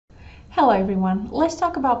Hello everyone, let's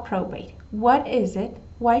talk about probate. What is it,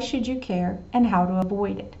 why should you care, and how to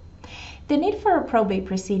avoid it? The need for a probate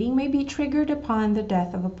proceeding may be triggered upon the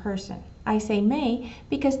death of a person. I say may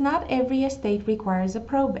because not every estate requires a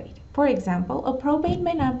probate. For example, a probate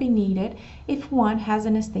may not be needed if one has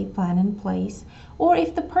an estate plan in place or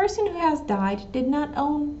if the person who has died did not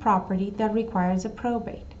own property that requires a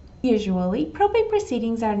probate. Usually, probate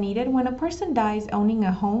proceedings are needed when a person dies owning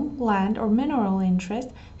a home, land, or mineral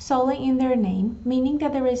interest solely in their name, meaning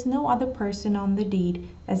that there is no other person on the deed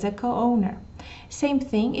as a co-owner. Same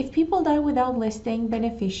thing if people die without listing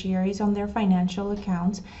beneficiaries on their financial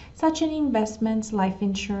accounts, such as investments, life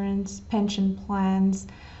insurance, pension plans,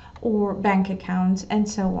 or bank accounts, and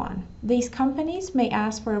so on. These companies may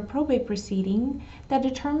ask for a probate proceeding that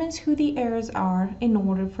determines who the heirs are in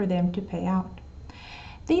order for them to pay out.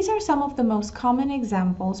 These are some of the most common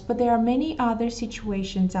examples, but there are many other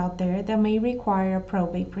situations out there that may require a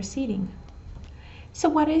probate proceeding. So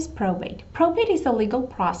what is probate? Probate is the legal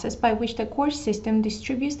process by which the court system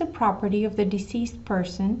distributes the property of the deceased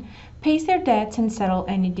person, pays their debts, and settles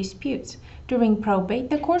any disputes. During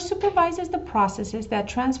probate, the court supervises the processes that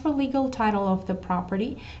transfer legal title of the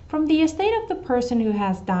property from the estate of the person who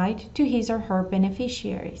has died to his or her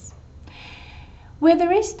beneficiaries. Where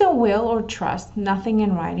there is no will or trust, nothing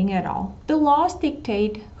in writing at all, the laws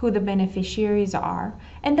dictate who the beneficiaries are,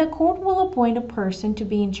 and the court will appoint a person to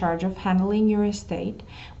be in charge of handling your estate,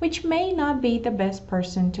 which may not be the best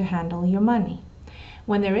person to handle your money.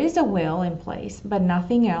 When there is a will in place, but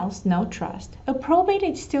nothing else, no trust, a probate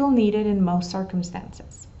is still needed in most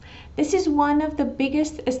circumstances. This is one of the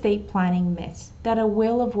biggest estate planning myths, that a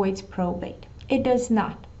will avoids probate. It does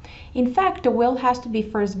not. In fact, a will has to be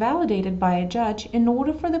first validated by a judge in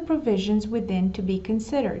order for the provisions within to be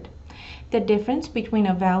considered. The difference between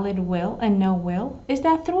a valid will and no will is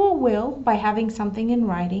that through a will, by having something in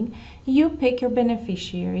writing, you pick your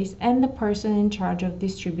beneficiaries and the person in charge of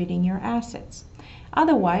distributing your assets.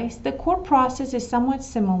 Otherwise, the court process is somewhat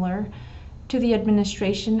similar to the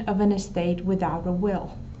administration of an estate without a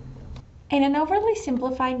will. In an overly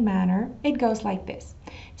simplified manner, it goes like this.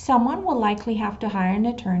 Someone will likely have to hire an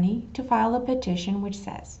attorney to file a petition which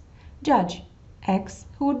says, Judge X,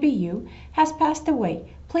 who would be you, has passed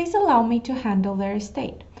away. Please allow me to handle their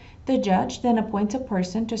estate. The judge then appoints a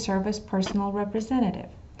person to serve as personal representative.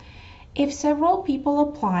 If several people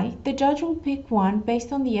apply, the judge will pick one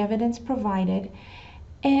based on the evidence provided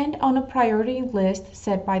and on a priority list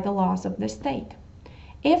set by the laws of the state.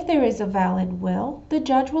 If there is a valid will, the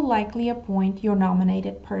judge will likely appoint your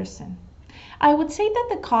nominated person. I would say that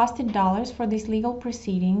the cost in dollars for these legal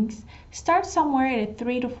proceedings starts somewhere at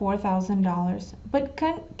 $3,000 to $4,000, but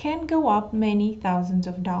can go up many thousands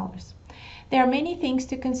of dollars. There are many things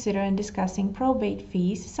to consider in discussing probate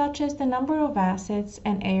fees, such as the number of assets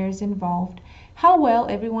and heirs involved, how well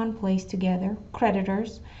everyone plays together,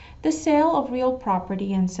 creditors, the sale of real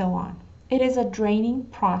property, and so on. It is a draining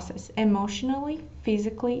process emotionally,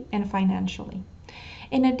 physically, and financially.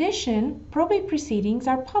 In addition, probate proceedings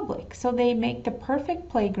are public, so they make the perfect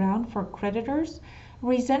playground for creditors,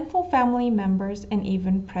 resentful family members, and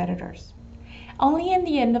even predators. Only in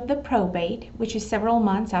the end of the probate, which is several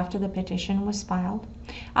months after the petition was filed,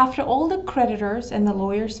 after all the creditors and the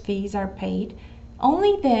lawyer's fees are paid,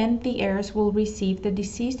 only then the heirs will receive the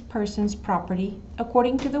deceased person's property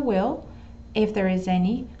according to the will, if there is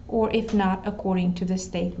any, or if not, according to the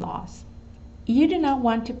state laws. You do not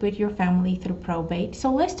want to put your family through probate,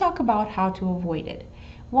 so let's talk about how to avoid it.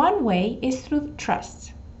 One way is through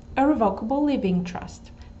trusts, a revocable living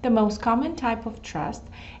trust. The most common type of trust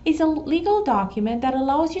is a legal document that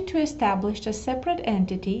allows you to establish a separate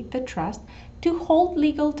entity, the trust, to hold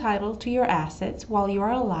legal title to your assets while you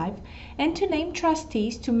are alive and to name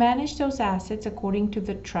trustees to manage those assets according to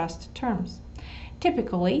the trust terms.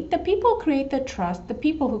 Typically, the people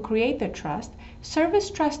who create the trust serve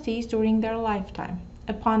as trustees during their lifetime.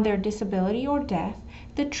 Upon their disability or death,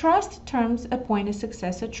 the trust terms appoint a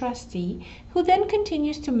successor trustee who then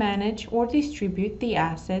continues to manage or distribute the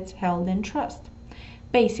assets held in trust.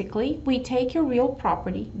 Basically, we take your real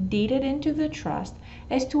property, deed it into the trust,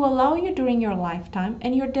 as to allow you during your lifetime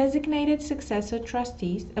and your designated successor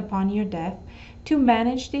trustees upon your death to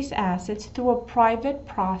manage these assets through a private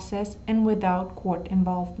process and without court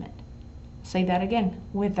involvement. Say that again,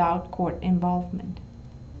 without court involvement.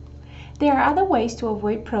 There are other ways to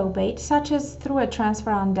avoid probate, such as through a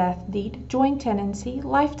transfer on death deed, joint tenancy,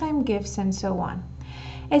 lifetime gifts, and so on.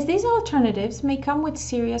 As these alternatives may come with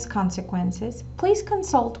serious consequences, please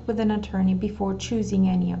consult with an attorney before choosing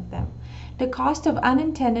any of them. The cost of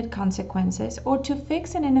unintended consequences or to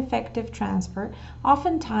fix an ineffective transfer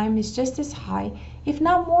oftentimes is just as high, if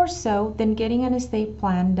not more so, than getting an estate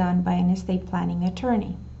plan done by an estate planning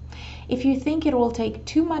attorney. If you think it will take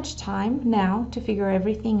too much time now to figure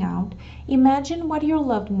everything out, imagine what your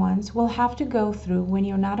loved ones will have to go through when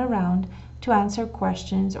you're not around to answer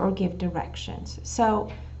questions or give directions. So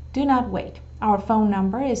do not wait. Our phone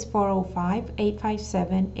number is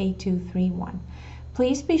 405-857-8231.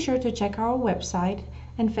 Please be sure to check our website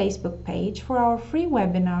and Facebook page for our free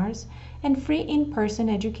webinars and free in-person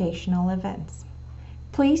educational events.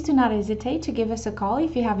 Please do not hesitate to give us a call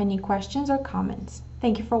if you have any questions or comments.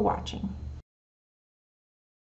 Thank you for watching.